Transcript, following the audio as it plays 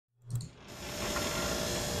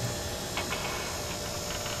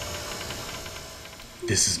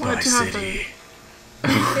This is my city.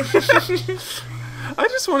 I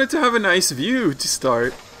just wanted to have a nice view to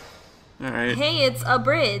start. Alright. Hey, it's a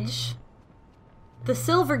bridge. The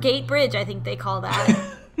Silver Gate Bridge, I think they call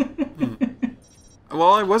that.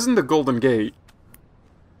 Well, it wasn't the Golden Gate.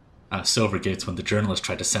 Silver Gate's when the journalist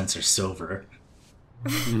tried to censor silver.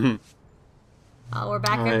 We're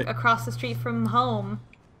back across the street from home.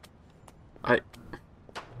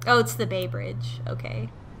 Oh, it's the Bay Bridge. Okay.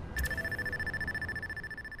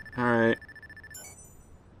 Alright.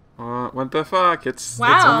 What the fuck? It's oh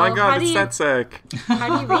my god, it's that sick. How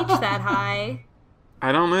do you reach that high?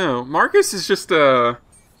 I don't know. Marcus is just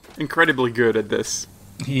incredibly good at this.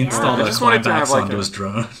 He installed a climax onto his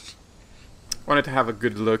drone. Wanted to have a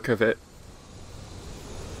good look of it.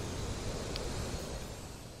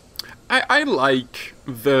 I like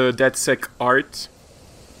the DedSec art.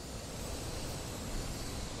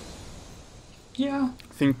 Yeah.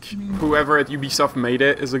 I think whoever at Ubisoft made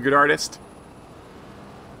it is a good artist.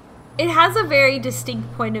 It has a very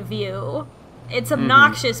distinct point of view. It's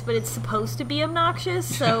obnoxious, but it's supposed to be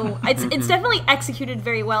obnoxious, so it's definitely executed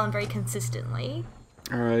very well and very consistently.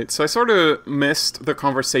 Alright, so I sort of missed the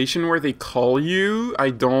conversation where they call you.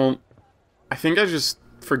 I think I just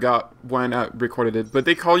forgot when I recorded it, but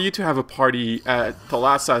they call you to have a party at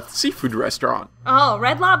Thalassa Seafood Restaurant. Oh,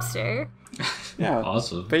 Red Lobster. Yeah,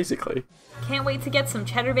 awesome. Basically. Can't wait to get some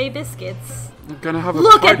Cheddar Bay biscuits. I'm gonna have a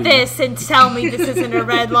Look party. at this and tell me this isn't a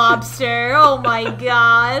Red Lobster. Oh my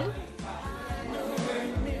god.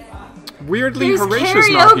 Weirdly, There's Horatio's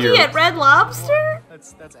not here. karaoke at Red Lobster?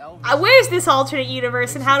 That's Elvis. Where's this alternate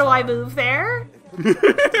universe and how do I move there?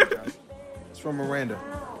 It's from Miranda.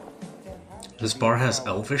 This bar has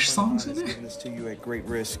Elvish songs in it? Giving this to you at great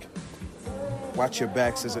risk. Watch your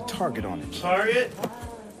backs, there's a target on it. Target?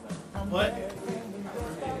 What?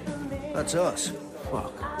 That's us.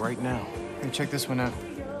 Fuck, right now. Hey, check this one out.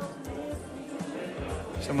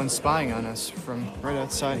 Someone's spying on us from right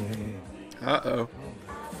outside. Uh-oh.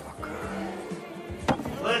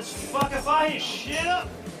 Let's fuckify his shit up!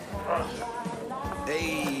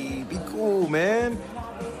 Hey, be cool, man.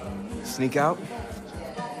 Sneak out.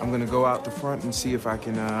 I'm gonna go out the front and see if I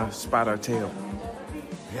can spot our tail.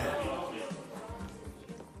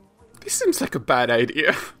 This seems like a bad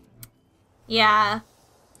idea. Yeah.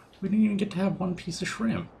 We didn't even get to have one piece of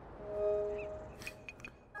shrimp.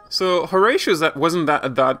 So Horatio's wasn't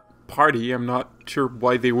at that party. I'm not sure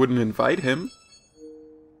why they wouldn't invite him.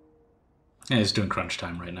 Yeah, he's doing crunch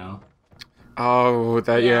time right now. Oh,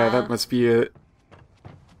 that must be it.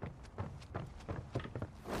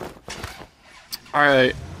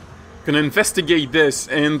 Alright. Gonna investigate this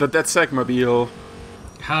in the DedSec mobile.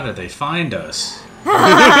 How did they find us?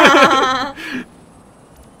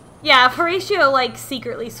 Yeah, if Horatio,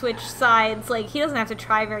 secretly switched sides, he doesn't have to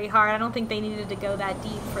try very hard. I don't think they needed to go that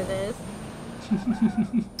deep for this.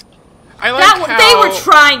 I like how... They were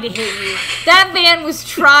trying to hit you. That van was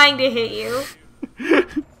trying to hit you.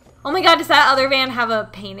 Oh my god, does that other van have a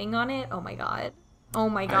painting on it? Oh my god. Oh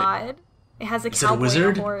my god. It has a cowboy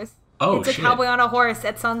on a horse. Oh, it's a cowboy on a horse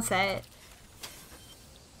at sunset.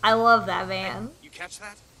 I love that van. You catch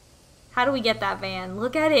that? How do we get that van?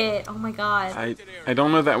 Look at it. Oh my god. I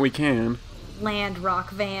don't know that we can. Land Rock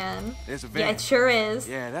van. There's a van. Yeah, it sure is.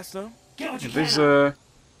 Yeah, that's them.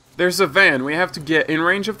 There's a van. We have to get in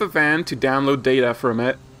range of the van to download data from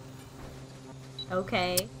it.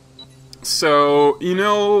 Okay. So, you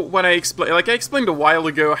know what I explained? I explained a while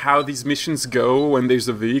ago how these missions go when there's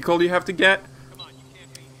a vehicle you have to get.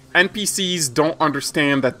 NPCs don't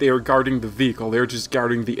understand that they are guarding the vehicle. They're just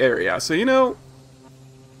guarding the area. So,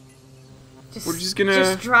 we're just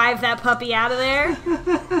gonna drive that puppy out of there.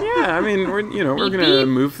 Yeah, I mean, we're gonna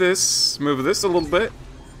move this a little bit.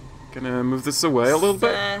 Gonna move this away a little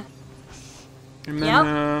bit. And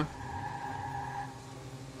then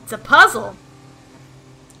it's a puzzle.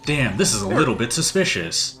 Damn, this is a little bit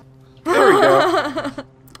suspicious. There we go.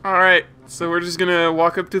 Alright, so we're just gonna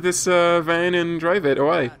walk up to this van and drive it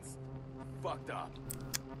away.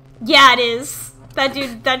 Yeah, it is. That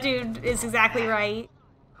dude is exactly right.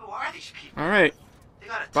 Who are these people? Alright. They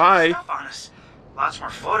got a ton of Bye. stuff on us. Lots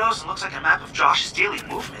more photos and looks like a map of Josh's daily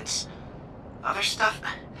movements. Other stuff?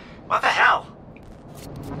 What the hell?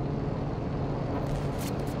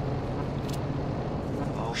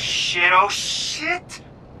 Oh shit, oh shit!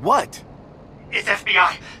 What? It's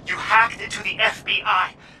FBI! You hacked into the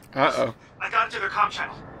FBI! Uh-oh. I got into their comm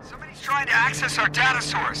channel. Somebody's trying to access our data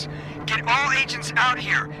source. Get all agents out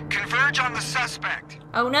here. Converge on the suspect.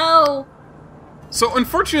 Oh no! So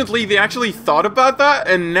unfortunately, they actually thought about that,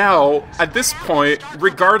 and now, at this point,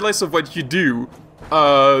 regardless of what you do,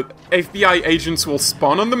 FBI agents will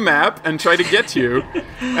spawn on the map and try to get you.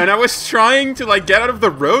 And I was trying to like get out of the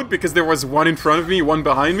road because there was one in front of me, one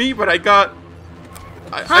behind me, but I got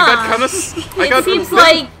kind of. It seems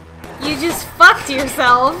like you just fucked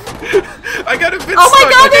yourself. I got a bit. Oh my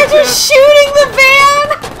god, like they're just shooting the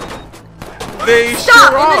van! They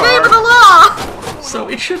Stop! sure In the name are. of the law! So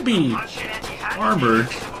it should be armored,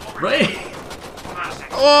 right?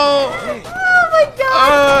 Oh. Oh my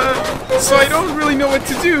god! So I don't really know what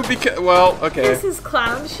to do because, well, okay. This is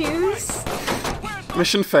clown shoes.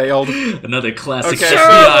 Mission failed. Another classic Okay.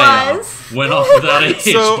 FBI was. went off without a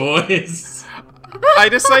hitch, So- boys. I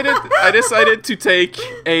decided to take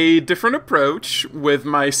a different approach with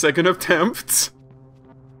my second attempt.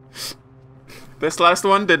 This last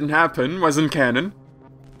one didn't happen, wasn't canon.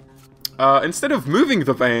 Instead of moving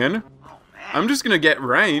the van, I'm just gonna get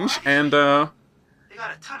range and They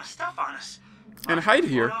got a ton of stuff on us. and hide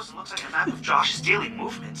here. Photos, looks like a map of Josh's daily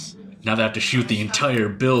movements. Now they have to shoot the entire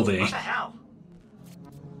building. What the hell?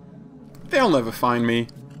 They'll never find me.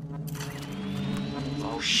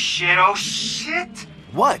 Oh shit, oh shit!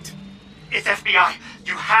 What? It's FBI!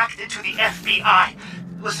 You hacked into the FBI!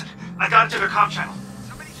 Listen, I got into their comm channel.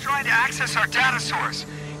 Somebody's trying to access our data source.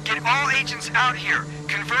 Get all agents out here.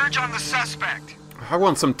 Converge on the suspect. I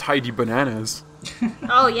want some tidy bananas.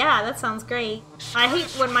 Oh yeah, that sounds great. I hate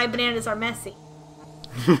when my bananas are messy.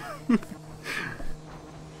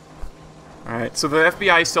 Alright, so the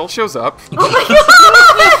FBI still shows up.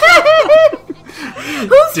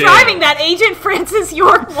 Who's Damn. driving that? Agent Francis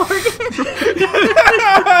York Morgan?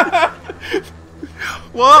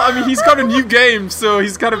 Well, I mean, he's got a new game, so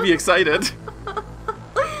he's gotta be excited.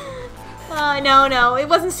 No, it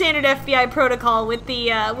wasn't standard FBI protocol with the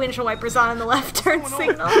windshield wipers on and the left turn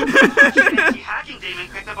signal. Anti-hacking Damon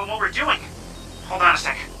picked up on what we're doing. Hold on a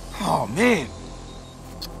second. Oh, man.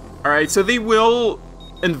 Alright, so they will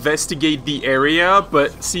investigate the area,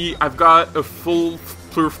 but see, I've got a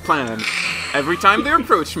foolproof plan. Every time they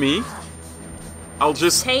approach me, I'll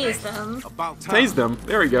just Tase them. About time. tase them.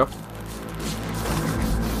 There we go.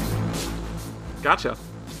 Gotcha.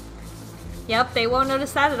 Yep, they won't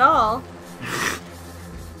notice that at all.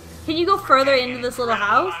 Can you go further into this little A lot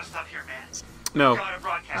house? of stuff here, man. No. Gotta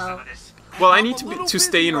broadcast some of this. Well, I need to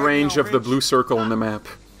stay in range of the blue circle on the map.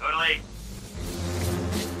 Totally.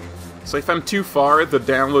 So if I'm too far, the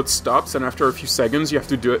download stops, and after a few seconds, you have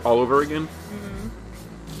to do it all over again.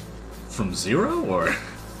 From 0 or?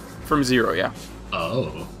 From 0, yeah.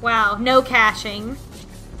 Oh. Wow, no caching.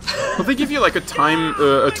 Well, they give you like a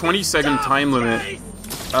 20-second time limit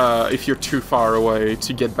if you're too far away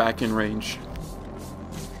to get back in range.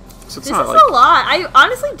 So it's This not is like a lot. I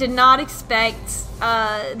honestly did not expect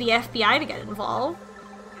the FBI to get involved.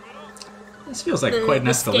 This feels like quite an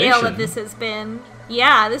The scale escalation. that this has been.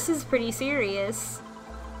 Yeah, this is pretty serious.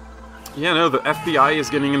 yeah, no, the FBI is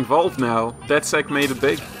getting involved now. DedSec made it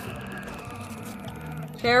big.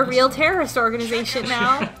 They're a real terrorist organization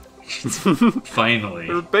now. Finally.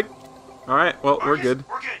 They're big. All right, well, we're good.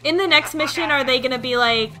 We're good. In the next mission, are they gonna be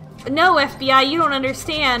like, no, FBI, you don't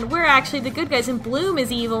understand. We're actually the good guys, and Bloom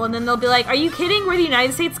is evil. And then they'll be like, are you kidding? We're the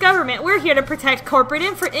United States government. We're here to protect corporate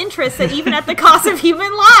interests, and even at the cost of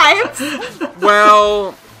human lives.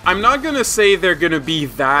 Well, I'm not gonna say they're gonna be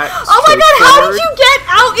that. Oh my god, how did you get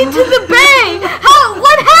out into the bay?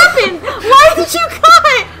 What happened? Why did you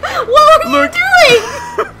cut? What were you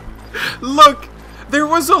doing? Look, there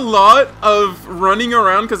was a lot of running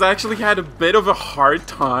around because I actually had a bit of a hard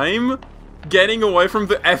time getting away from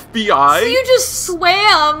the FBI. So you just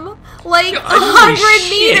swam like Holy 100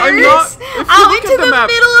 shit. meters I'm not- if you out look into at the the map-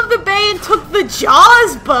 middle of the bay and took the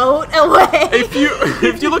Jaws boat away.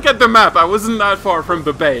 If you look at the map, I wasn't that far from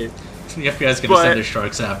the bay. The FBI's gonna But- send their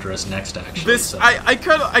sharks after us next, actually. This so. I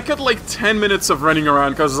cut like 10 minutes of running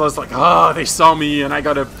around because I was like, they saw me and I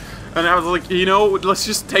gotta, and I was like, let's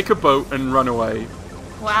just take a boat and run away.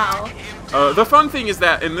 Wow. The fun thing is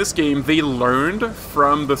that in this game they learned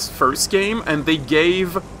from the first game and they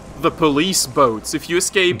gave the police boats. If you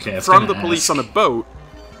escape Okay, I was from gonna the police ask. on a boat,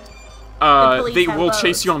 police they have will boats.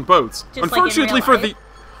 chase you on boats. Just like in Unfortunately real for life.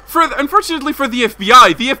 Unfortunately for the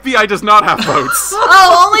FBI does not have boats.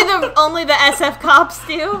 Oh, only the SF cops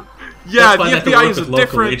do? Yeah, That's why the they have to FBI work is a with local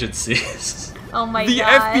different. agencies. Oh my The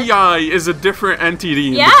god. FBI is a different entity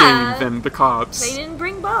in Yeah. the game than the cops. They didn't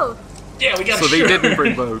bring boats. Yeah, we got So a they shirt. didn't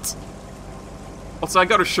bring boats. Also, I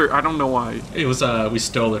got a shirt. I don't know why. It was, we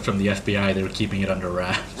stole it from the FBI. They were keeping it under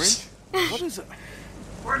wraps. What is it?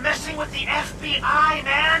 We're messing with the FBI,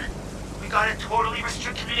 man! We gotta totally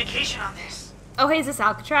restrict communication on this. Oh, hey, is this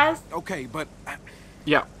Alcatraz? Okay, but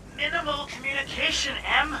Yeah. Minimal communication,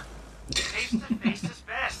 M. Face to face is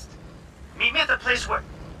best. Meet me at the place where...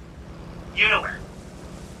 You know where.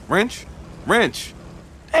 Wrench? Wrench!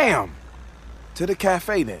 Damn! To the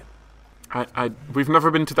cafe, then. We've never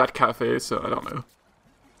been to that cafe, so I don't know.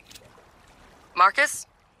 Marcus,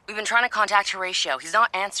 we've been trying to contact Horatio. He's not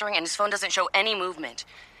answering, and his phone doesn't show any movement.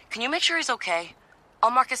 Can you make sure he's okay?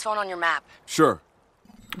 I'll mark his phone on your map. Sure.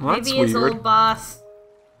 Well, that's Maybe his weird. old boss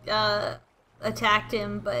attacked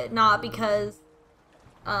him, but not because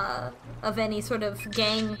of any sort of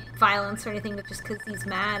gang violence or anything, but just because he's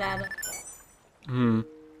mad at him.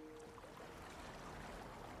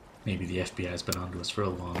 Maybe the FBI's been onto us for a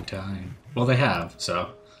long time. Well, they have,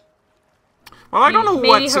 so... Well, I don't know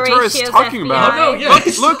what Maybe Satura is Horatio's talking FBI. about. Oh, no, yeah,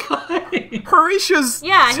 he's Look, fine. Horatio's...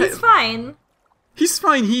 Yeah, he's fine. He's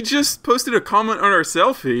fine. He just posted a comment on our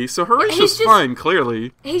selfie, so Horatio's just- fine,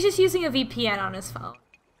 clearly. He's just using a VPN on his phone.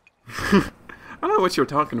 I don't know what you're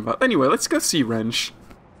talking about. Anyway, let's go see Wrench.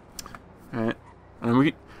 Alright.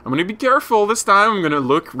 I'm gonna be careful this time. I'm gonna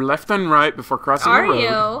look left and right before crossing Are the road.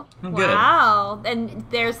 you? I'm good. Wow. And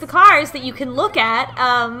there's the cars that you can look at.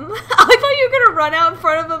 I thought you were gonna run out in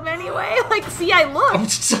front of them anyway. Like, see, I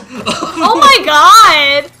looked. Oh my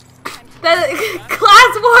god! The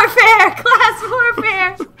class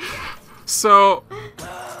warfare! So,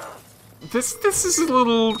 this is a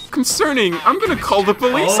little concerning. I'm gonna call the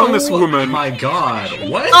police on this woman. Oh my god,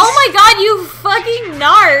 what? Oh my god, you fucking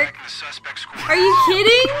narc! Are you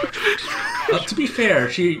kidding? To be fair,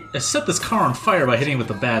 she set this car on fire by hitting it with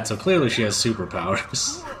the bat, so clearly she has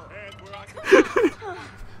superpowers.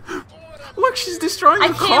 Look, she's destroying the I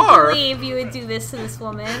can't car. believe you would do this to this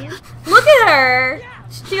woman. Look at her!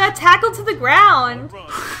 She got tackled to the ground.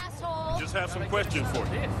 Just have some questions for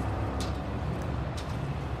you.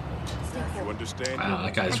 You understand? Wow,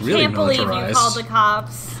 that guy's I really can't believe you militarized. called the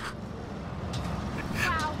cops.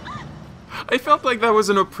 I felt like that was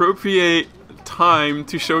an appropriate time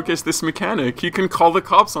to showcase this mechanic. You can call the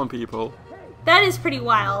cops on people. That is pretty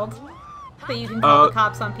wild. That you can call the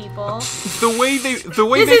cops on people. The way they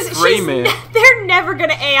frame it. They're never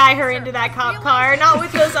gonna AI her into that cop car, not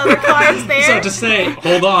with those other cars there. So to say,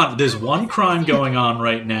 hold on, there's one crime going on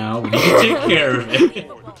right now, we need to take care of it.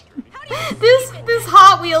 This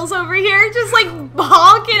Hot Wheels over here just like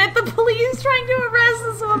honking at the police trying to arrest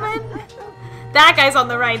this woman. That guy's on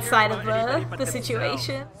the right side of the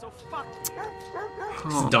situation.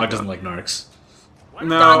 This dog doesn't like narcs.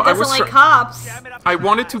 No, Dog I doesn't was like cops. I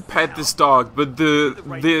wanted to pet this dog, but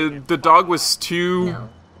the dog was too No.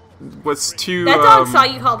 That That dog saw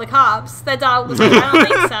you call the cops. That dog was like, I don't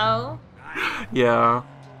think so. Yeah.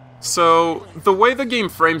 So, the way the game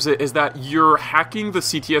frames it is that you're hacking the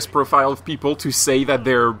CTS profile of people to say that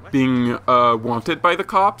they're being wanted by the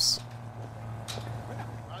cops.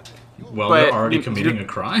 Well, But they're already you- committing a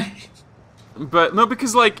crime. But no,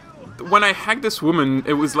 because like, when I hacked this woman,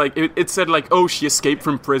 it was like, it said like, oh, she escaped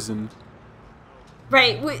from prison.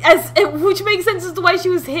 Right, which makes sense as to why she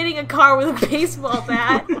was hitting a car with a baseball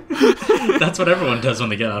bat. That's what everyone does when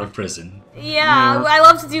they get out of prison. Yeah, I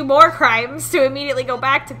love to do more crimes to immediately go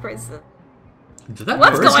back to prison. Did that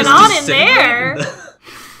What's person going just on in disintegrate there?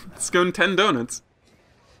 Let's go in 10 donuts.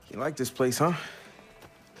 You like this place, huh?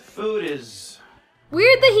 Food is...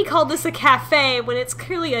 Weird that he called this a cafe when it's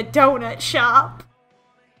clearly a donut shop.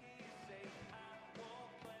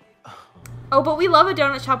 Oh, but we love a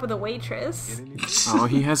donut shop with a waitress. Oh,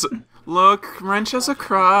 he has. Look, Wrench has a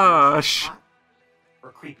crush.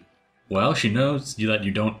 Or creepy. Well, she knows that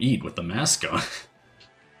you don't eat with the mask on.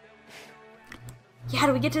 Yeah,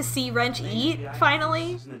 do we get to see Wrench eat,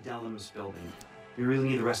 finally? In the Delamus building. We really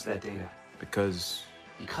need the rest of that data. Because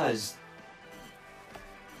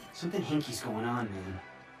something hinky's going on, man.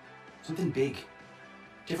 Something big.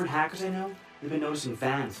 Different hackers I know, they've been noticing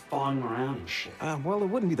vans following them around and shit. well, it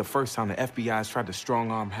wouldn't be the first time the FBI's tried to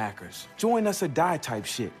strong-arm hackers. Join us or die type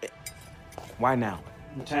shit. Why now?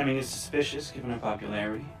 The timing is suspicious, given her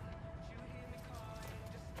popularity.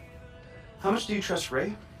 How much do you trust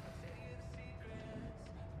Ray?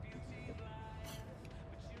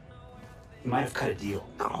 You might have cut a deal.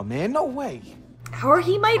 Oh man, no way. Or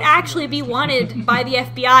he might actually be wanted by the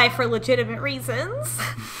FBI for legitimate reasons.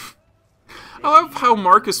 I love how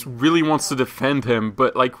Marcus really wants to defend him,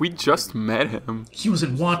 but like, we just met him. He was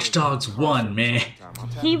in Watch Dogs 1, man.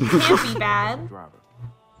 He can't be bad.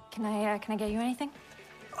 Can I get you anything?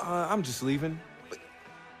 I'm just leaving. But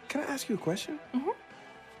can I ask you a question? Mm-hmm.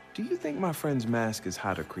 Do you think my friend's mask is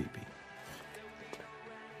hot or creepy?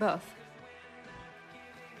 Both.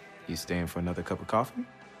 You staying for another cup of coffee?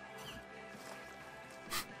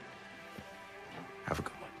 Have a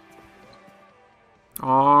good one.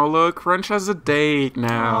 Oh, look, Wrench has a date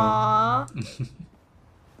now. Aww.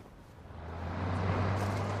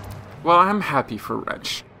 Well, I'm happy for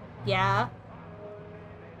Wrench. Yeah.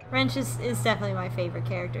 Wrench is definitely my favorite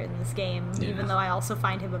character in this game, even though I also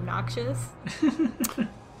find him obnoxious.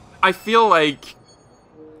 I feel like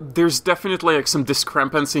there's definitely like some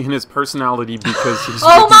discrepancy in his personality because he's...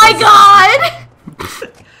 Oh my god!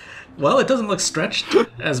 Well, it doesn't look stretched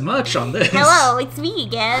as much on this. Hello, it's me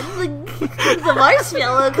again. The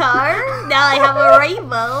marshmallow car. Now I have a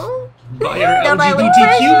rainbow. Buy our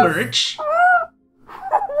LGBTQ merch.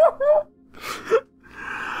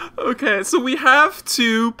 Okay, so we have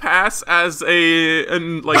to pass as we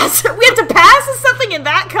have to pass as something in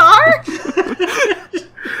that car?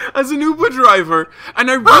 As an Uber driver,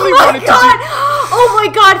 and I really wanted to do... Oh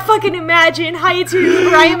my god, fucking imagine. Hi, it's your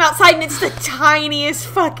Uber. I am outside and it's the tiniest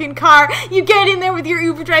fucking car. You get in there with your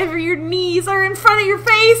Uber driver, your knees are in front of your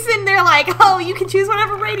face, and they're like, oh, you can choose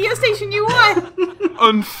whatever radio station you want.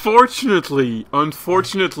 Unfortunately,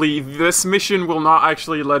 this mission will not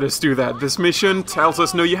actually let us do that. This mission tells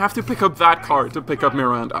us, no, you have to pick up that car to pick up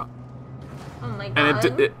Miranda. Oh my god.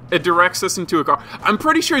 And it directs us into a car. I'm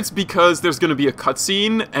pretty sure it's because there's going to be a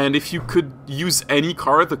cutscene, and if you could use any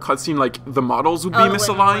car, the cutscene, like, the models would be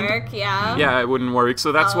misaligned. It wouldn't work, yeah. Yeah, it wouldn't work,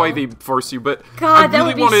 so that's why they force you, but God, I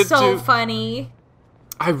really that would be so funny.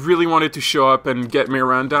 I really wanted to show up and get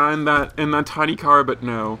Miranda in that tiny car, but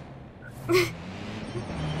no.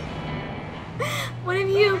 What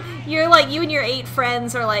if you're like, you and your 8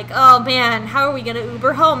 friends are like, oh man, how are we gonna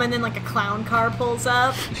Uber home? And then like a clown car pulls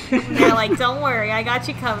up. And they're like, don't worry, I got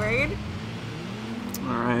you covered.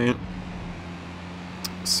 Alright.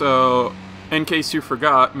 So, in case you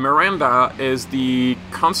forgot, Miranda is the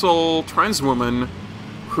consul trans woman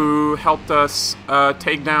who helped us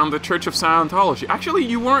take down the Church of Scientology. Actually,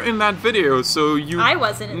 you weren't in that video, so you... I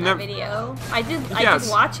wasn't in that video. I did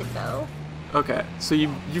watch it though. Okay, so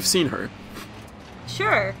you've seen her.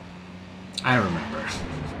 Sure. I remember.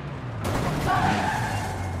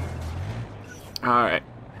 Alright.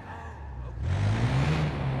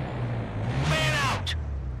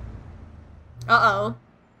 Uh-oh.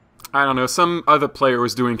 I don't know, some other player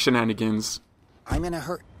was doing shenanigans. I'm in a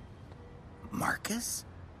hurry. Marcus?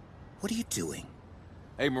 What are you doing?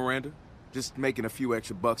 Hey, Miranda. Just making a few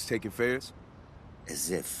extra bucks taking fares. As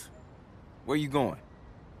if. Where you going?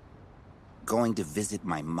 Going to visit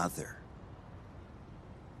my mother.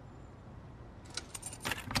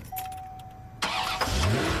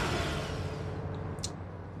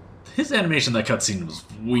 His animation in that cutscene was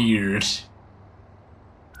weird.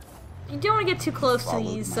 You don't want to get too close to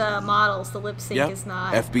these models. The lip sync is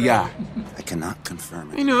not... FBI. I cannot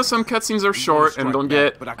confirm it. You know, some cutscenes are short and don't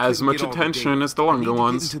get as much attention as the longer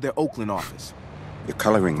ones. To their Oakland office. You're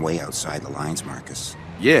coloring way outside the lines, Marcus.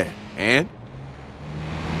 Yeah, and?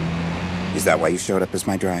 Is that why you showed up as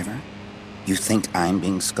my driver? You think I'm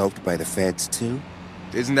being scoped by the feds, too?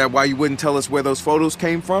 Isn't that why you wouldn't tell us where those photos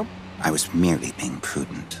came from? I was merely being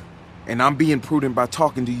prudent. And I'm being prudent by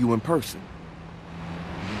talking to you in person.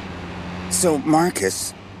 So,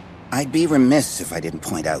 Marcus, I'd be remiss if I didn't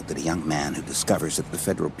point out that a young man who discovers that the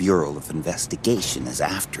Federal Bureau of Investigation is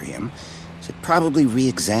after him should probably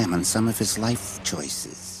re-examine some of his life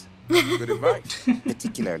choices. Good advice.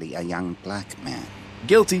 Particularly a young black man.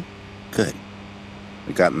 Guilty. Good.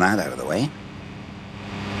 We've gotten that out of the way.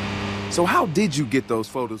 So how did you get those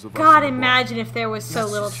photos of us? God, imagine if there was so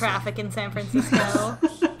little traffic in San Francisco.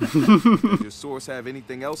 Does your source have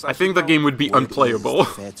anything else? I think the game would be unplayable.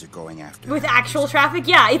 Feds are going after with actual traffic?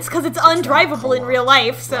 Yeah, it's because it's undrivable in real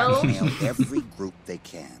life, so... every group they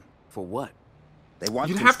can. For what? They want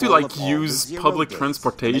you'd have to, like, use public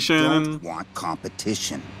transportation. They don't want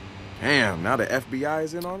competition. Damn, now the FBI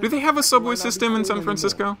is in on it? Do they have a subway system in San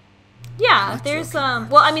Francisco? Yeah, there's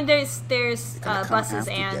well, I mean, there's buses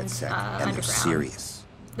and underground. Serious.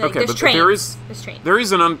 Okay, but trains. there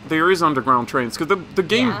is underground trains because the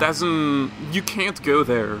game doesn't. You can't go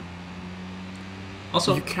there.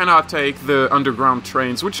 Also, you cannot take the underground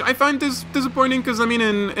trains, which I find is disappointing because I mean,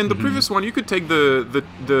 in the previous one, you could take the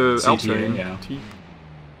L train,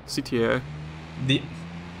 CTA.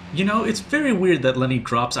 You know, it's very weird that Lenny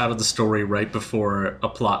drops out of the story right before a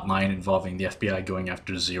plot line involving the FBI going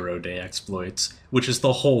after zero-day exploits, which is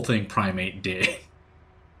the whole thing Primate did.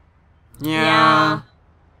 Yeah.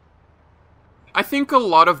 I think a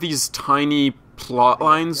lot of these tiny plot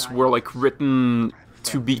lines were, like, written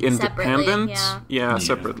to be independent. Yeah,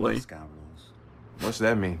 separately. What's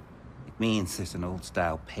that mean? It means there's an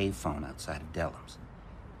old-style payphone outside of Dellum's.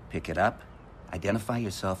 Pick it up, identify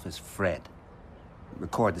yourself as Fred.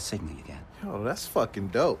 Record the signal you get. Yo, that's fucking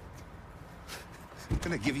dope. I'm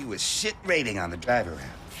gonna give you a shit rating on the driver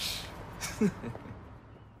app.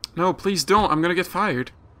 No, please don't. I'm gonna get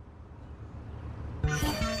fired.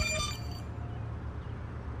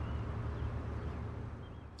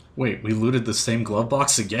 Wait, we looted the same glove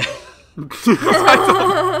box again?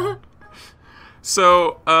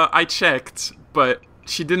 So, I checked, but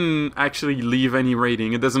she didn't actually leave any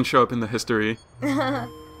rating. It doesn't show up in the history.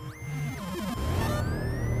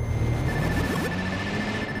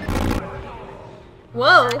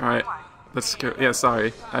 Whoa. Alright, let's go. Yeah,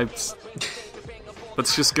 sorry.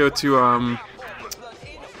 Let's just go to,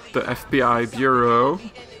 the FBI Bureau.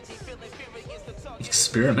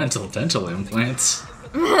 Experimental dental implants.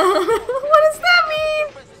 What does that mean?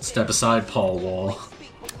 Step aside, Paul Wall.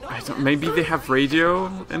 Maybe they have radio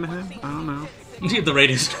in him? I don't know. The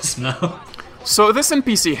radio's just now. So this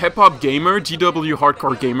NPC, hip-hop gamer, GW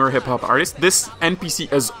hardcore gamer, hip-hop artist, this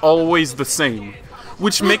NPC is always the same.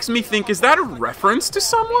 Which makes me think, is that a reference to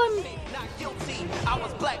someone? I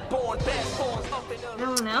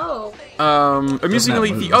don't know.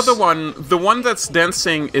 Amusingly, the other one, the one that's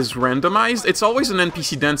dancing is randomized. It's always an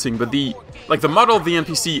NPC dancing, but the model of the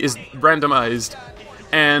NPC is randomized.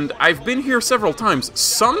 And I've been here several times.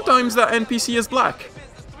 Sometimes that NPC is black.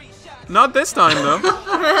 Not this time, though.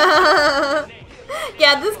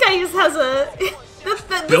 Yeah, this guy just has a... this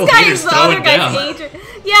Bill guy Hader's is the other guy's down. agent.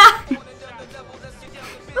 Yeah.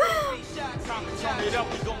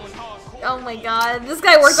 Oh my god, this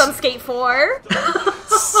guy worked on Skate 4.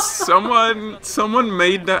 Someone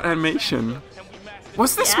made that animation.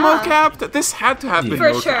 Was this mocap? This had to have been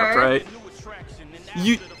For mocap, sure. right?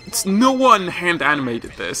 No one hand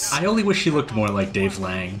animated this. I only wish he looked more like Dave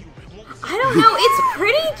Lang. I don't know, it's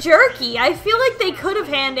pretty jerky. I feel like they could have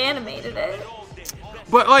hand animated it.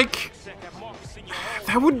 But like,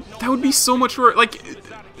 that would be so much work. Like,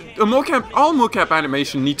 all mocap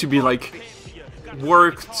animation need to be like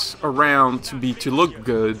worked around to look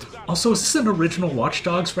good. Also, is this an original Watch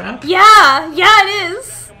Dogs rap? Yeah, it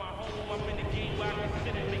is.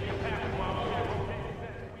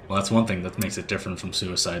 Well, that's one thing that makes it different from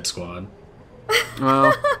Suicide Squad.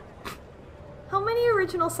 Well, How many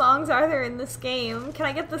original songs are there in this game? Can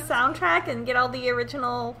I get the soundtrack and get all the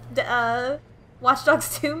original Watch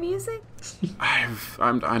Dogs 2 music? I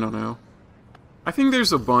don't know. I think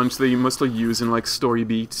there's a bunch that you mostly use in like story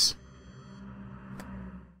beats.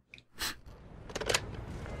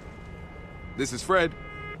 This is Fred.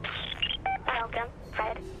 Welcome,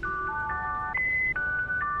 Fred.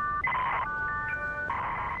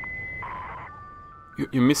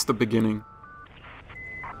 You missed the beginning.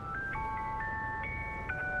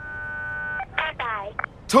 Bye-bye.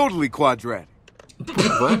 Totally quadratic.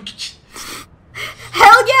 What?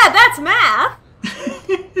 Hell yeah, that's math!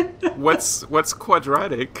 What's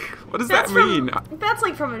quadratic? What does that mean? That's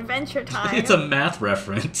like from Adventure Time. It's a math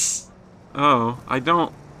reference. Oh, I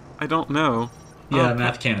don't know. Yeah, Oh.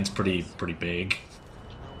 math canon's pretty big.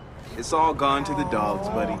 It's all gone to the dogs,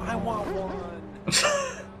 buddy.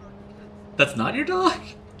 That's not your dog?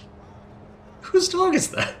 Whose dog is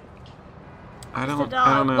that? I The don't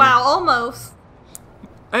dog. know. Wow, almost.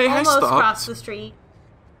 Hey, I Almost crossed stopped. the street.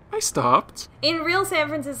 I stopped. In real San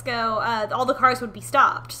Francisco, all the cars would be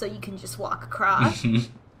stopped, so you can just walk across.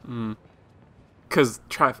 Cause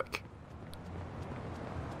traffic.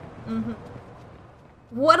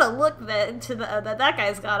 What a look that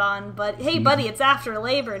guy's got on, but hey buddy, it's after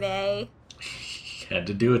Labor Day. Had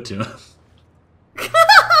to do it to him.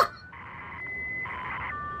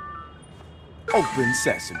 Open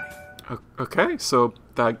sesame. Okay, so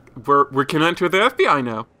that we can enter the FBI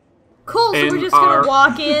now. Cool, so In we're just gonna our-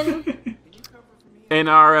 walk in. In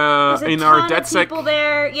our There's a in our ton of DedSec people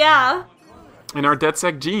there. Yeah. in our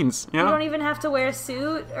DedSec jeans. You don't Yeah, even have to wear a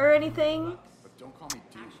suit or anything.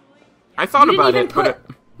 I thought You didn't about even it, but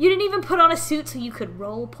you didn't even put on a suit so you could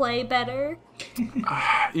role play better.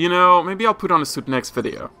 you know, maybe I'll put on a suit next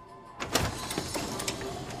video.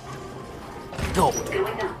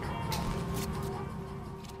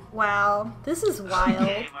 Wow, this is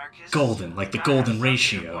wild. Golden, like the golden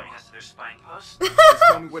ratio. Just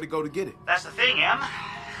tell me where to go to get it. That's the thing, Em.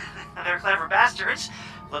 They're clever bastards.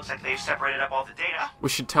 Looks like they've separated up all the data. We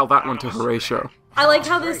should tell that one to Horatio. I like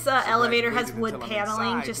how this elevator has wood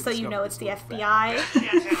paneling, just so you know it's the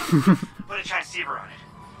FBI. Put a transceiver on it.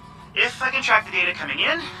 If I can track the data coming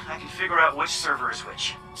in, I can figure out which server is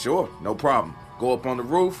which. Sure, no problem. Go up on the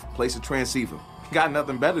roof, place a transceiver. Got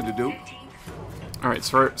nothing better to do. Alright,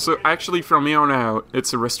 so actually from here on out,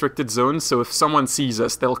 it's a restricted zone, so if someone sees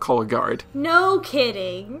us, they'll call a guard. No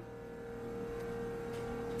kidding.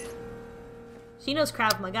 She knows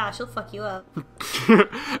Krav Maga, she'll fuck you up.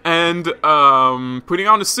 And, putting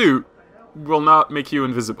on a suit will not make you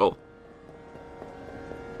invisible.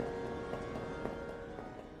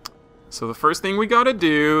 So the first thing we gotta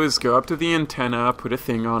do is go up to the antenna, put a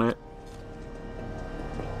thing on it.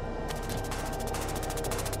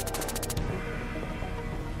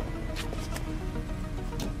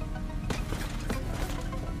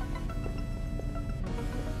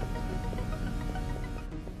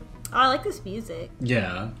 Oh, I like this music.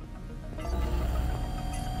 Yeah.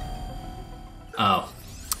 Oh.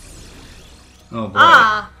 Oh boy.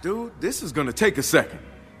 Ah! Dude, this is gonna take a second.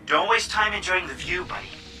 Don't waste time enjoying the view, buddy.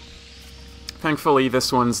 Thankfully,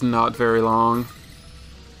 this one's not very long.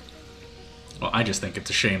 Well, I just think it's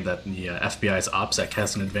a shame that the FBI's OPSEC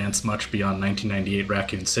hasn't advanced much beyond 1998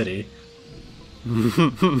 Raccoon City.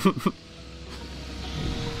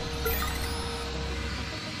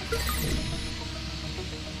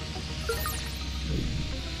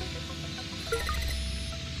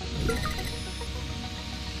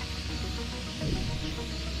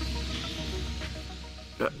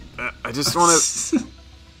 I just want to...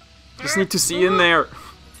 just need to see in there.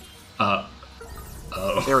 Oh.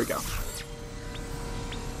 There we go.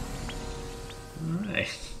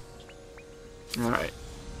 Alright. Alright.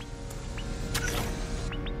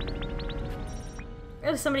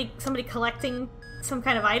 There's somebody collecting some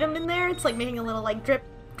kind of item in there. It's like making a little like drip,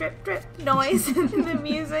 drip, drip noise in the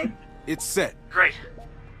music. It's set. Great.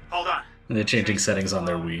 Hold on. And they're changing settings on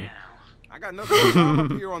their Wii. I got nothing to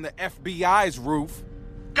up here on the FBI's roof.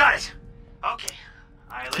 Got it. Okay.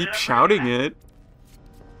 Keep shouting it.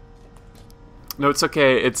 No, it's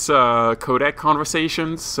okay. It's codec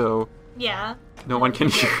conversations, so Yeah. no one can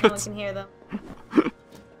hear No it. one can hear them.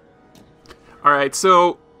 Alright,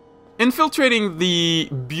 so infiltrating the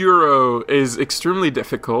bureau is extremely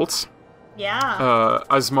difficult. Yeah.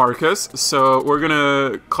 As Marcus, so we're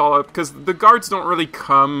gonna call up, because the guards don't really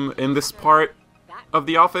come in this part of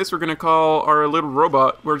the office. We're gonna call our little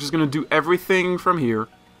robot. We're just gonna do everything from here.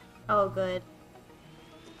 Oh, good.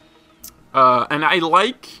 And I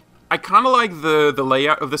kind of like the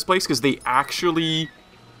layout of this place, because they actually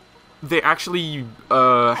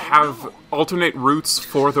have alternate routes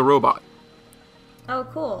for the robot. Oh,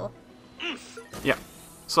 cool. Yeah.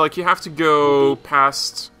 So, like, you have to go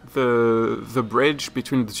past the bridge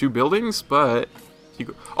between the two buildings, but...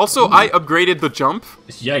 Also, I upgraded the jump.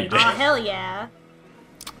 Yeah, you did. Oh, hell yeah.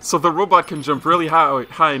 So the robot can jump really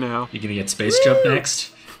high now. You gonna get space jump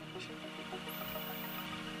next?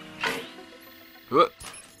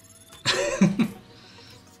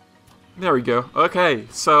 There we go. Okay,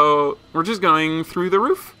 so we're just going through the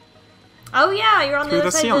roof. Oh, yeah, you're on the Through other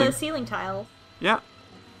the side ceiling. of the ceiling tile. Yeah.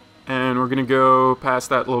 And we're gonna go past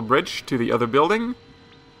that little bridge to the other building.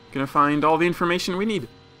 Gonna find all the information we need.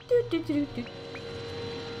 Do, do, do, do.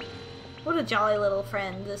 What a jolly little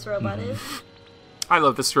friend this robot is. I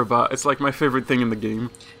love this robot. It's like my favorite thing in the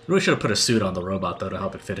game. We should have put a suit on the robot, though, to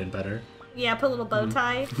help it fit in better. Yeah, put a little bow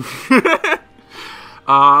tie.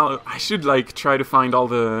 I should, like, try to find all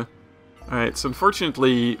the... Alright, so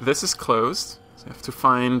unfortunately, this is closed. So I have to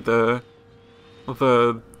find the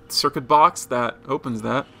circuit box that opens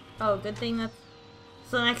that. Oh, good thing that's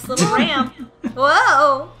the next little ramp.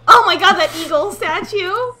 Whoa! Oh my god, that eagle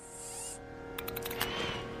statue!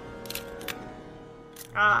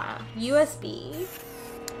 Ah, USB.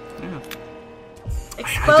 Yeah.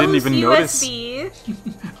 Exposed I didn't even USB.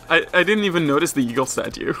 I didn't even notice the eagle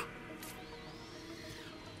statue.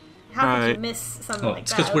 How could you miss something like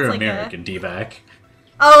it's that? because we're like American, Dvac.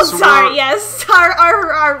 Oh, So sorry, yes.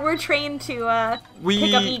 We're trained to pick up We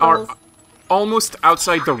eagles. are almost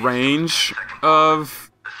outside the range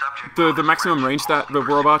of the maximum range that the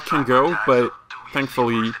robot can go, but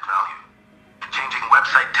thankfully... Changing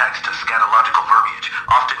website text to scatological verbiage,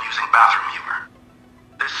 often using bathroom humor.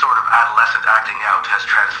 This sort of adolescent acting out has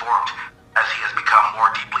transformed as he has become more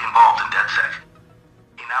deeply involved in DedSec.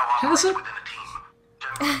 He now operates within a team,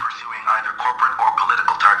 generally pursuing either corporate or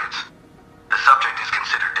political targets. The subject is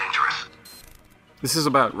considered dangerous. This is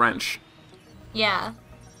about wrench. Yeah.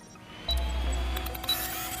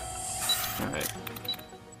 Alright.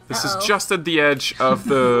 This is just at the edge of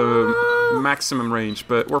the maximum range,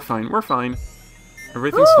 but we're fine, we're fine.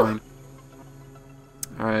 Everything's fine.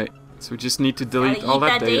 Alright, so we just need to delete all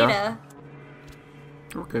that data.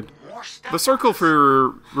 We're good. The circle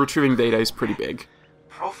for retrieving data is pretty big.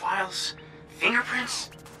 Profiles? Fingerprints?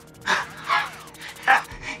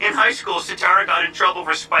 In high school, Sitara got in trouble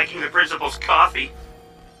for spiking the principal's coffee.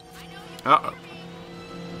 Uh-oh.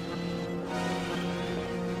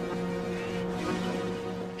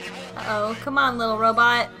 Uh-oh, come on, little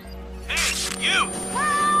robot. Hey, you!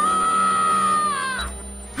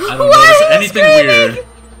 I don't notice anything weird.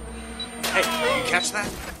 Hey, you catch that?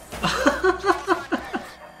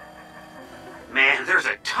 Man, there's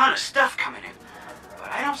a ton of stuff coming in, but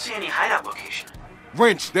I don't see any hideout location.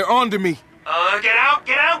 Wrench, they're onto me. Get out,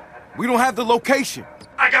 get out! We don't have the location.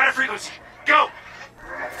 I got a frequency. Go!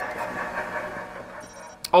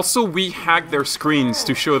 Also, we hacked their screens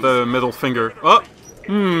to show the middle finger. Oh!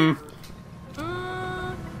 Be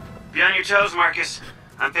on your toes, Marcus.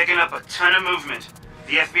 I'm picking up a ton of movement.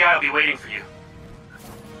 The FBI will be waiting for you.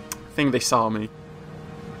 I think they saw me.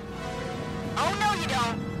 Oh, no, you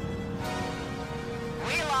don't.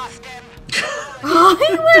 We lost him. Oh,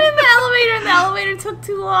 he went in the elevator and the elevator took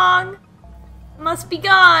too long. Must be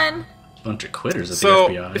gone. Bunch of quitters at So,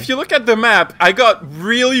 the FBI. if you look at the map, I got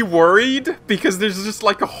really worried because there's just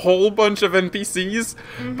like a whole bunch of NPCs,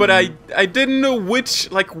 but I didn't know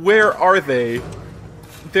which, like, where are they?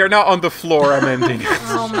 They're not on the floor, I'm ending.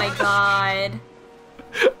 Oh my god.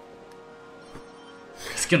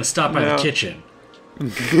 He's gonna stop by the kitchen.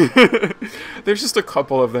 There's just a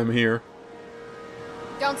couple of them here.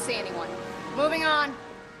 Don't see anyone. Moving on.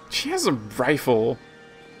 She has a rifle.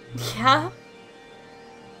 Yeah?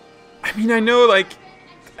 I mean, I know, like,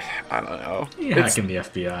 I don't know. You're hacking the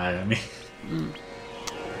FBI, I mean.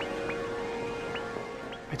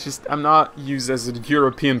 I'm not used as a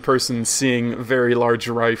European person seeing very large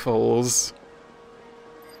rifles.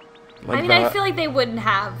 Like I mean, that. I feel like they wouldn't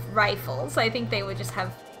have rifles. I think they would just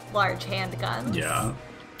have large handguns. Yeah.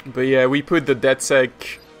 But yeah, we put the DedSec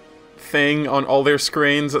thing on all their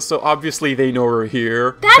screens, so obviously they know we're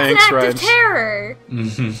here. That's Thanks, an act Reg. of terror.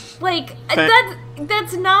 Like,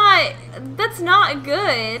 that's not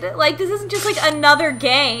good. Like, this isn't just like another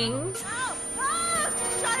gang.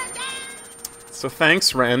 So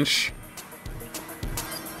thanks, Wrench.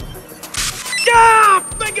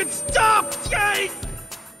 Stop! Make it stop, Jake!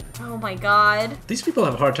 Oh my god. These people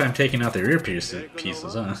have a hard time taking out their pieces,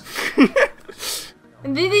 huh?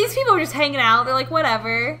 These people are just hanging out. They're like,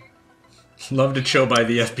 whatever. Love to chill by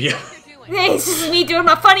the FBI. Hey, it's just me doing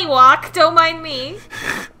my funny walk. Don't mind me.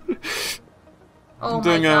 Oh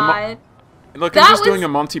my god. Look, I'm just doing a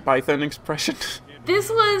Monty Python expression. This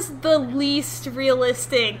was the least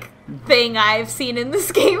realistic thing I've seen in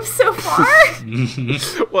this game so far.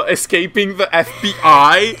 Well, escaping the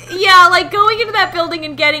FBI? Yeah, like going into that building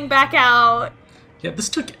and getting back out. Yeah, this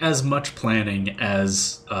took as much planning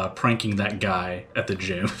as pranking that guy at the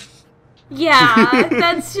gym. Yeah,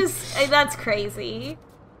 that's crazy.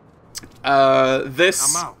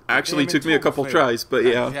 This actually took me a couple tries, but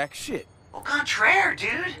yeah. Jack shit. Au contraire,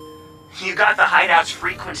 dude. You got the hideout's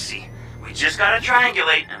frequency. We just gotta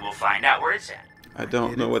triangulate, and we'll find out where it's at. I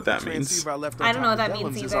don't know what that means. I don't know what that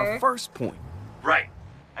means either. Our first point. Right.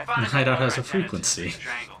 I found The hideout has a frequency.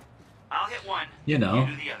 I'll hit one. You know,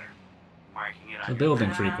 You do the other. Marking it on the your building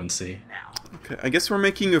map. frequency. Okay, I guess we're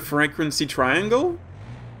making a frequency triangle?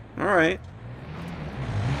 Alright.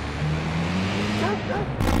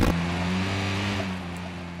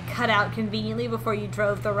 Cut out conveniently before you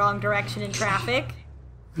drove the wrong direction in traffic.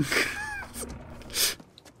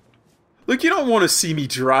 Look, you don't want to see me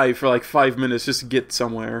drive for like 5 minutes just to get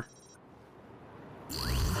somewhere.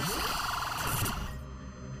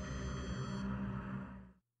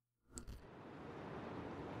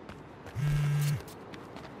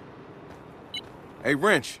 Hey,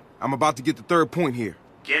 Wrench, I'm about to get the third point here.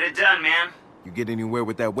 Get it done, man. You get anywhere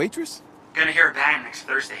with that waitress? Gonna hear her bang next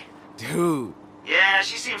Thursday. Dude. Yeah,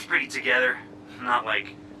 she seems pretty together. Not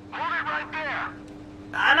like... Hold it right there!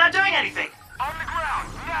 I'm not doing anything! On the ground,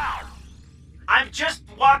 now! I'm just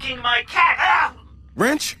walking my cat! Ah!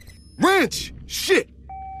 Wrench? Wrench! Shit!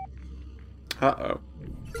 Uh-oh.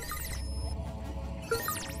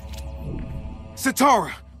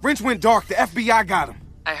 Satara! Wrench went dark. The FBI got him.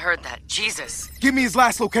 I heard that. Jesus. Give me his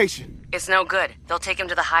last location. It's no good. They'll take him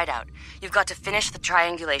to the hideout. You've got to finish the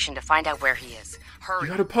triangulation to find out where he is. Hurry. You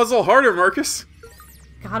gotta puzzle harder, Marcus.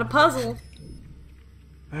 Got a puzzle.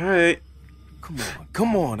 Alright.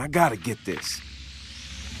 Come on, I gotta get this.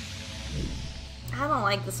 I don't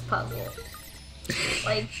like this puzzle.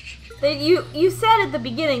 Like, you said at the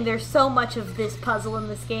beginning there's so much of this puzzle in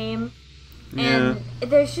this game. And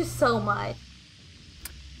there's just so much.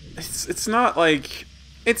 It's not like...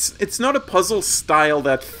 It's not a puzzle style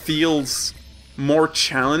that feels more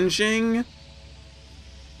challenging.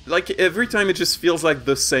 Like, every time it just feels like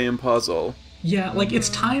the same puzzle. Yeah, like, it's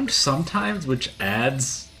timed sometimes, which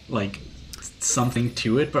adds, like, something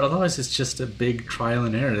to it, but otherwise it's just a big trial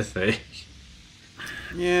and error thing.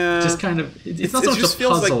 Yeah. Just kind of... It's not so much just a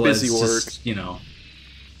feels puzzle like busy as work. just, you know,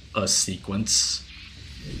 a sequence.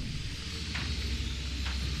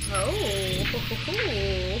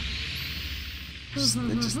 Oh.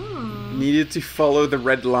 I just needed to follow the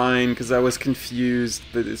red line because I was confused,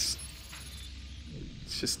 but it's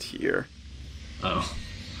just here. Oh.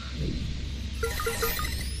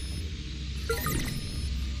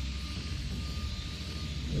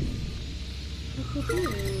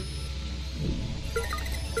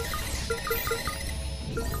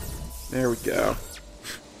 There we go.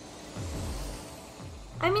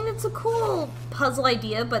 I mean, it's a cool puzzle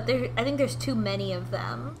idea, but I think there's too many of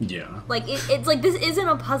them. Yeah. Like, it's like, this isn't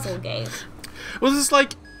a puzzle game. Well, it's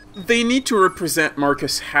like, they need to represent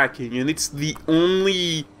Marcus hacking, and it's the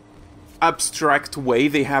only abstract way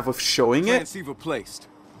they have of showing it. Transceiver placed.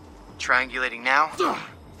 Triangulating now?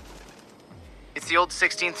 It's the old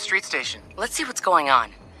 16th Street station. Let's see what's going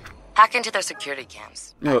on. Hack into their security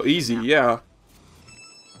cams. Oh, easy, yeah.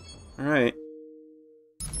 Alright.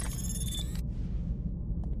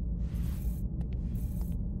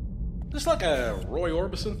 This like a Roy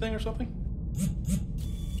Orbison thing or something?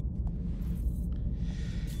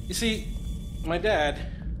 You see, my dad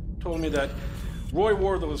told me that Roy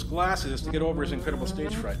wore those glasses to get over his incredible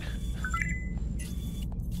stage fright.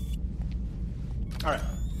 Alright.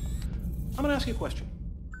 I'm gonna ask you a question.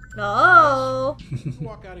 No.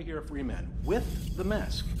 Walk out of here a free man with the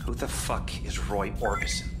mask. Who the fuck is Roy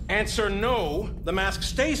Orbison? Answer no, the mask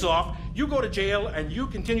stays off, you go to jail, and you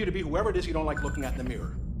continue to be whoever it is you don't like looking at in the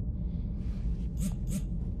mirror.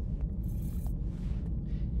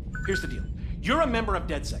 Here's the deal. You're a member of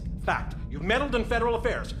DedSec. Fact. You've meddled in federal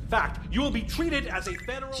affairs. Fact. You will be treated as a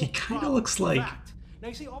federal... He kind of looks like... Now,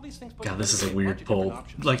 you see, all these things God, this is a weird pull.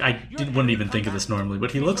 Like, I wouldn't even think of this normally,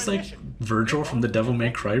 but he looks like Virgil from the Devil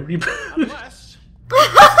May Cry reboot.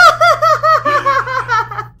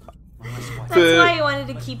 That's why he wanted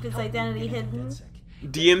to keep his identity hidden.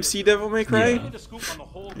 DMC Devil May Cry?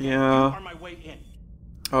 Yeah.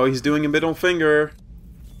 Oh, he's doing a middle finger.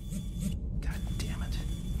 God damn it.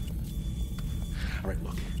 Alright,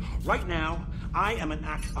 look. Right now, I am an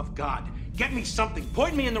act of God. Get me something.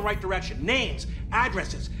 Point me in the right direction. Names,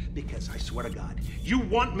 addresses. Because I swear to God, you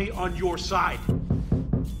want me on your side.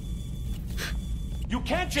 You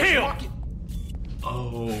can't just walk it.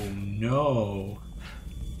 Oh, no.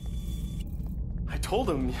 I told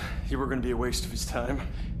him you were going to be a waste of his time.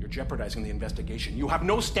 You're jeopardizing the investigation. You have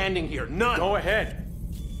no standing here. None. Go ahead.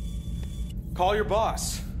 Call your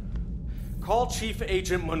boss. Call Chief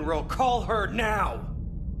Agent Monroe. Call her now.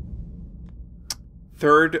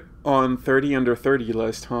 Third on 30 under 30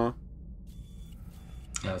 list, huh?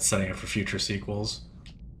 Setting up for future sequels.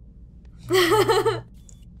 The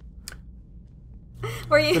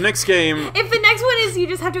next game... If the next one is you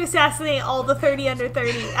just have to assassinate all the 30 under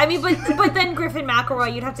 30. I mean, but then Griffin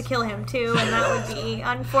McElroy, you'd have to kill him too, and that would be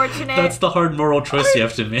unfortunate. That's the hard moral choice you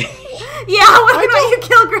have to make. Yeah, why don't you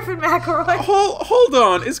kill Griffin McElroy? Hold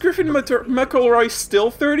on. Is Griffin McElroy still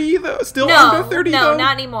 30 though? Still no, under 30 no, though?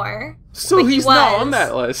 not anymore. So he's not on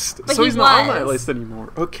that list. But so he's not on that list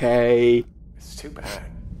anymore. Okay. It's too bad.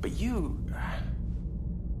 But you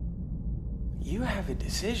have a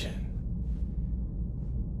decision.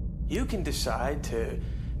 You can decide to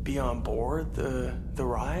be on board the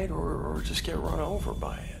ride or just get run over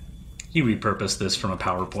by it. He repurposed this from a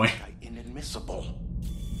PowerPoint. Inadmissible.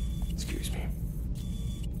 Excuse me.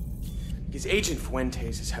 Because Agent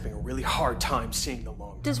Fuentes is having a really hard time seeing the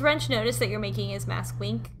long... Does Wrench notice that you're making his mask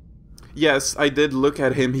wink? Yes, I did look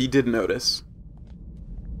at him. He did notice.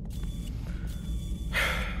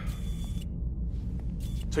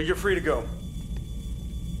 So you're free to go.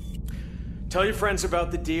 Tell your friends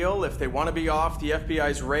about the deal. If they want to be off the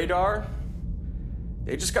FBI's radar,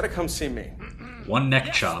 they just gotta come see me. One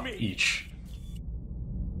neck chop each.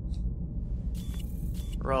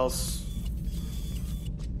 Or else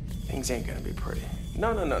things ain't gonna be pretty.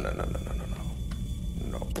 No.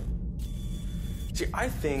 See, I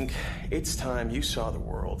think it's time you saw the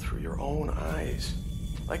world through your own eyes,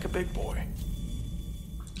 like a big boy.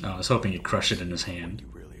 Oh, I was hoping you'd crush it in his hand.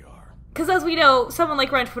 Because as we know, someone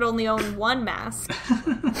like Wrench would only own one mask.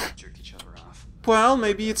 Well,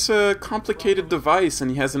 maybe it's a complicated device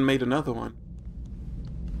and he hasn't made another one.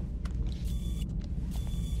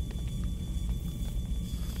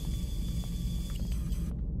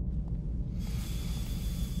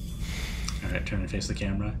 Alright, turn and face the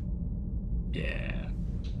camera. Yeah.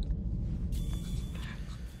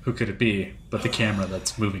 Who could it be but the camera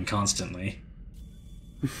that's moving constantly?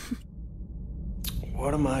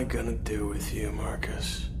 What am I gonna do with you,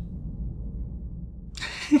 Marcus?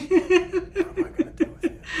 It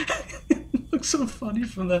looks so funny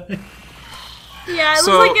from that. Yeah, it looks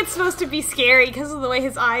like it's supposed to be scary because of the way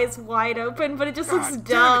his eye is wide open, but it just looks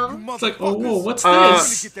dumb. It's like, oh, whoa, what's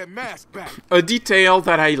this? A detail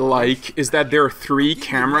that I like is that there are 3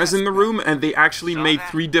 cameras in the room, and they actually made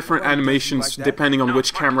 3 different animations depending on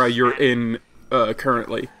which camera you're in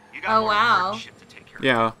currently. Oh, wow.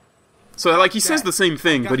 Yeah. So, like, he says the same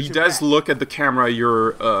thing, but he does look at the camera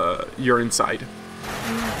you're inside.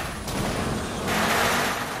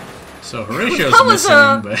 So Horatio's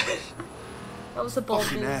missing, but... That was a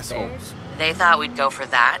bold move there. They thought we'd go for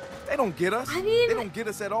that? They don't get us. I mean, they don't get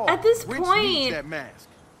us at all. At this Rich point, needs that mask.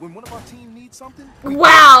 When one of our team needs something.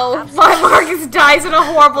 Wow, Marcus dies in a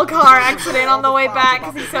horrible car accident on the way back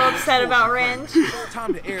because he's so upset about Wrench.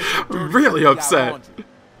 Time to air some dirty Really FBI upset. laundry.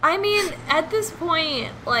 I mean, at this point,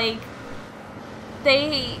 like,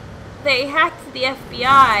 they hacked the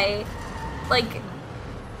FBI. Like,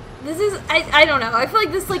 this is, I don't know. I feel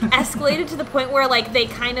like this, like, escalated to the point where, like, they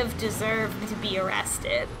kind of deserve to be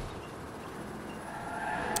arrested.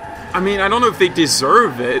 I mean, I don't know if they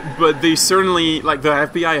deserve it, but they certainly, like, the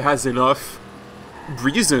FBI has enough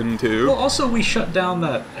reason to. Well, also, we shut down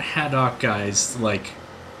that Haddock guy's, like,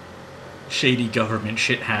 shady government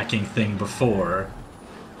shit-hacking thing before,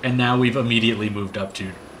 and now we've immediately moved up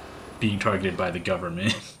to being targeted by the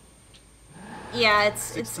government. Yeah,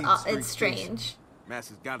 it's strange.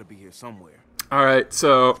 Mask has got to be here somewhere. Alright,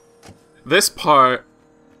 so this part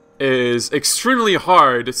is extremely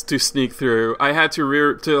hard to sneak through. I had to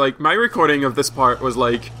like, my recording of this part was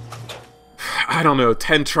like, I don't know,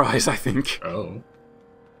 10 tries, I think. Oh.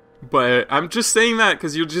 But I'm just saying that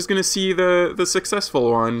because you're just gonna see the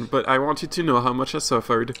successful one, but I want you to know how much I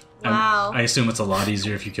suffered. Wow. I assume it's a lot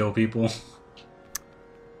easier if you kill people.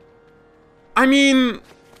 I mean,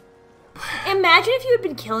 imagine if you had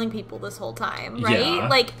been killing people this whole time, right? Yeah.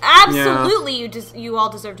 Like, absolutely, you all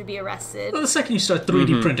deserve to be arrested. Well, the second you start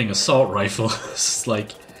 3D printing assault rifles,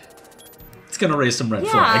 like, it's gonna raise some red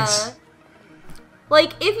flags.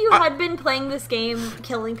 Like, if you had been playing this game,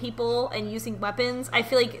 killing people and using weapons, I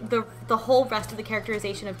feel like the whole rest of the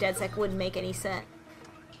characterization of DedSec wouldn't make any sense.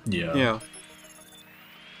 Yeah. Yeah.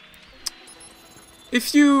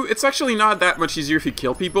 It's actually not that much easier if you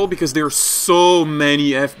kill people, because there's so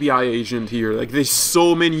many FBI agents here. Like, there's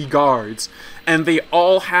so many guards, and they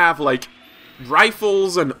all have, like,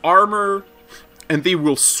 rifles and armor, and they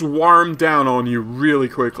will swarm down on you really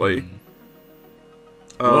quickly.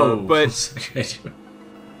 Whoa.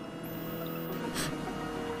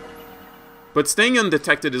 But staying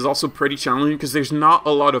undetected is also pretty challenging, because there's not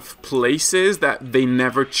a lot of places that they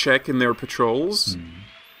never check in their patrols.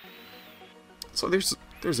 So there's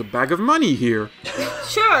a bag of money here.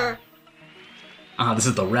 Sure. This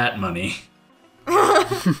is the rat money.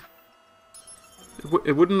 It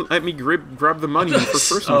wouldn't let me grab the money first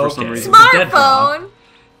person for some reason. Smartphone!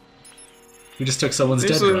 We just took someone's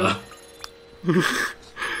dead draw.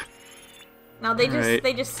 No,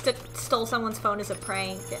 they just stole someone's phone as a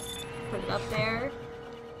prank and put it up there.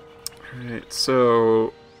 Alright,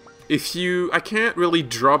 so I can't really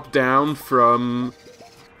drop down from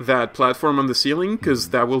that platform on the ceiling, because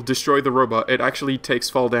that will destroy the robot. It actually takes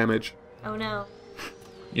fall damage. Oh no.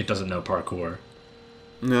 It doesn't know parkour.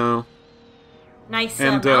 No. Nice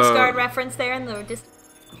mouse guard reference there in the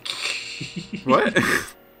What?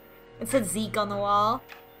 It said Zeke on the wall.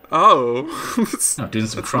 Oh. Doing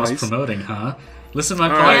some cross-promoting, huh? Listen to my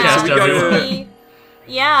Alright, podcast, so everyone.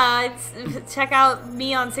 Yeah, check out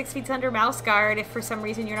me on 6 Feet Under Mouse Guard if for some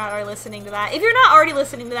reason you're not already listening to that. If you're not already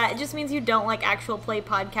listening to that, it just means you don't like actual play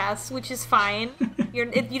podcasts, which is fine.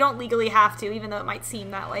 You don't legally have to, even though it might seem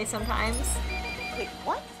that way sometimes. Wait,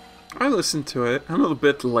 what? I listened to it. I'm a little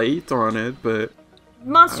bit late on it, but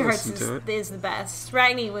Monster Hearts is the best.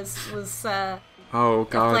 Ragni was oh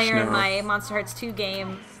gosh, a player no. in my Monster Hearts 2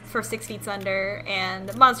 game for 6 Feet Under,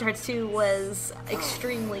 and Monster Hearts 2 was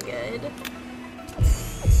extremely good.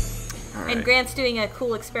 Right. And Grant's doing a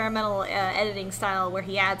cool experimental editing style where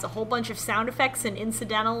he adds a whole bunch of sound effects and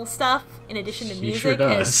incidental stuff in addition to music. Sure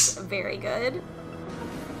does. It's very good.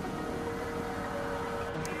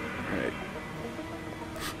 Right.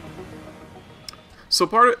 So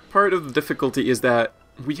part of the difficulty is that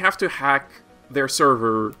we have to hack their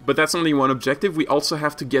server, but that's only one objective. We also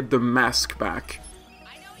have to get the mask back.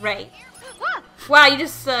 Right. Wow, you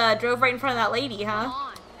just drove right in front of that lady, huh?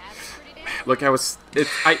 Look, I'm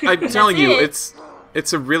telling you, it's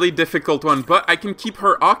a really difficult one, but I can keep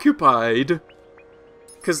her occupied.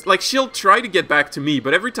 Because, like, she'll try to get back to me,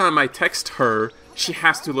 but every time I text her, she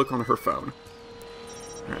has to look on her phone.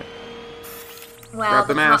 Alright. Wow, Grab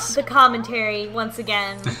the mask. The commentary, once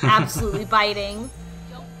again, absolutely biting.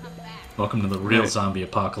 Welcome to the real zombie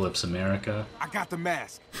apocalypse, America. I got the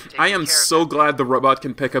mask. I am so glad the robot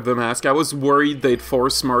can pick up the mask. I was worried they'd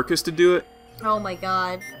force Marcus to do it. Oh my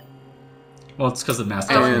god. Well, it's because the mask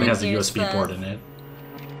definitely has a USB port in it.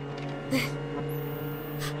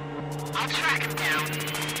 I'll track him down.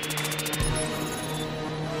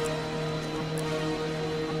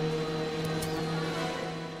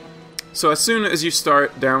 So as soon as you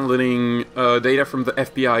start downloading data from the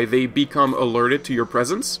FBI, they become alerted to your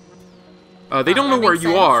presence. They don't know where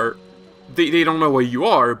you are. They don't know where you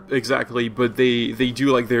are exactly, but they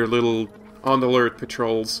do like their little on alert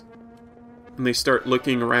patrols. and they start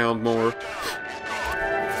looking around more.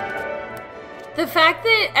 The fact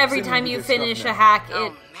that every time you finish a hack,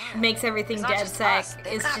 it makes everything dead sec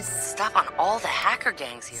is just stuff on all the hacker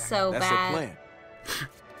gangs here. So That's bad. their plan.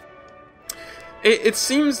 It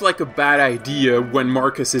seems like a bad idea when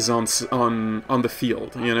Marcus is on the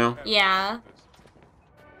field, you know? Yeah.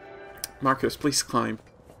 Marcus, please climb.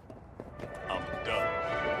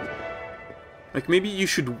 Like, maybe you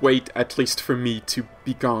should wait at least for me to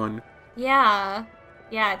be gone. Yeah.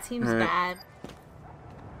 Yeah, it seems bad.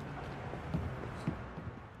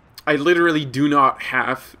 I literally do not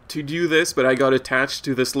have to do this, but I got attached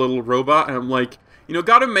to this little robot, and I'm like, you know,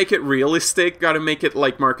 gotta make it realistic, gotta make it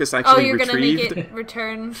like Marcus actually retrieved. Oh, you're gonna make it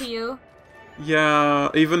return to you? Yeah,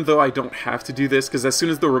 even though I don't have to do this, because as soon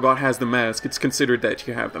as the robot has the mask, it's considered that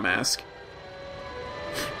you have the mask.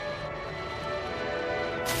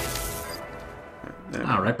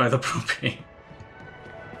 Right by the propane.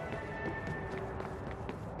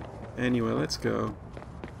 Anyway, let's go.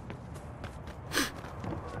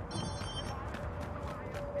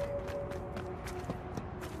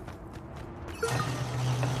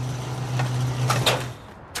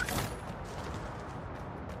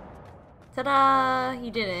 Ta-da!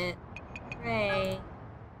 You did it. Hooray.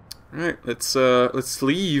 Alright, let's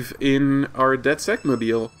leave in our DedSec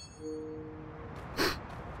mobile.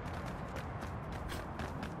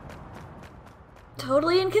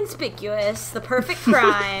 Totally inconspicuous. The perfect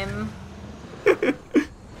crime.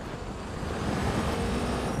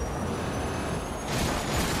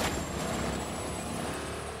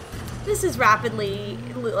 This is rapidly,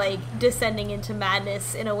 like, descending into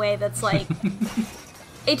madness in a way that's, like...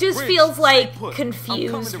 It just feels like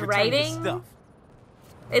confused writing.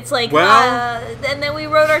 It's like, and then we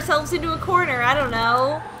wrote ourselves into a corner. I don't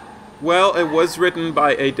know. Well, it was written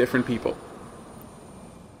by 8 different people.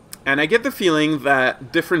 And I get the feeling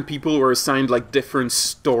that different people were assigned, like, different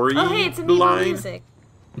story lines. Oh, hey, it's an evil music.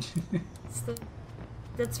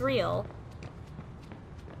 That's real.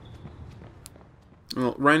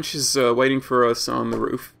 Well, Wrench is waiting for us on the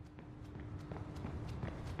roof.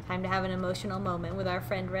 Time to have an emotional moment with our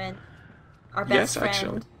friend Ren. Our best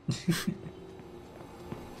friend. Actually.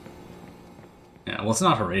 Yeah, well, it's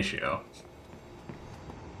not Horatio.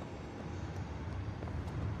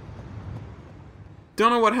 Don't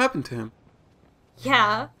know what happened to him.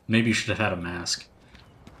 Yeah. Maybe you should have had a mask.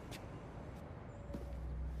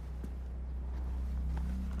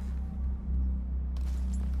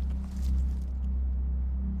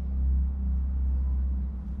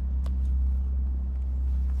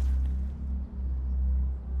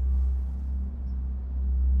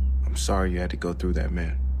 I'm sorry you had to go through that,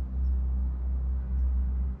 man.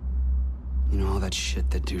 You know all that shit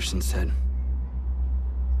that Dushin said?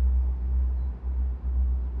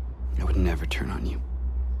 I would never turn on you.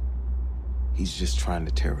 He's just trying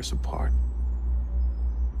to tear us apart.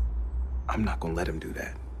 I'm not gonna let him do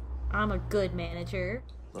that. I'm a good manager.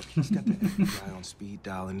 Look, he's got the FBI on speed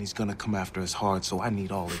dial, and he's gonna come after us hard, so I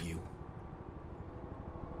need all of you.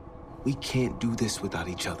 We can't do this without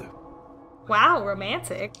each other. Wow,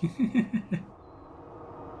 romantic.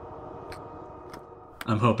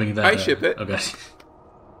 I'm hoping that... I ship it. Oh, God.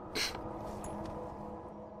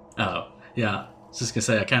 Oh, yeah. I was just gonna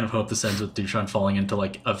say, I kind of hope this ends with Dushan falling into,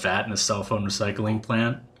 like, a vat in a cell phone recycling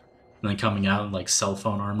plant, and then coming out in, like, cell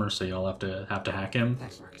phone armor, so y'all have to hack him.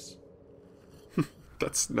 Thanks, Marcus.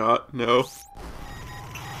 That's not, no.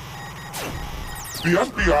 The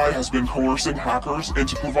FBI has been coercing hackers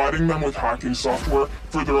into providing them with hacking software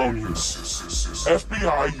for their own use.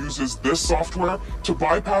 FBI uses this software to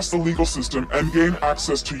bypass the legal system and gain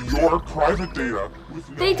access to your private data.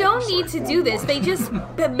 They don't need to do this. They just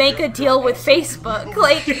make a deal with Facebook.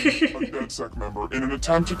 Like, a DedSec member in an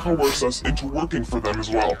attempt to coerce us into working for them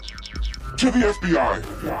as well. To the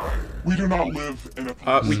FBI, we do not live in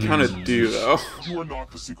a we kind of do, though. You are not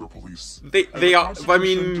the secret police. They are, I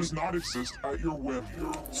mean... does not exist at your whim.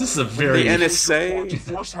 This is a very... The NSA... To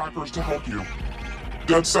force hackers to help you.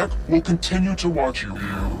 DedSec will continue to watch you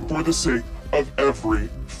for the sake of every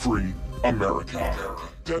free American.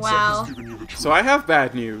 DedSec wow. has given you the choice. So I have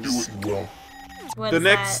bad news. Do what you will.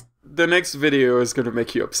 What's The next video is gonna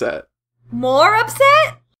make you upset. More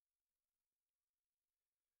upset?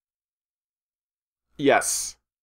 Yes.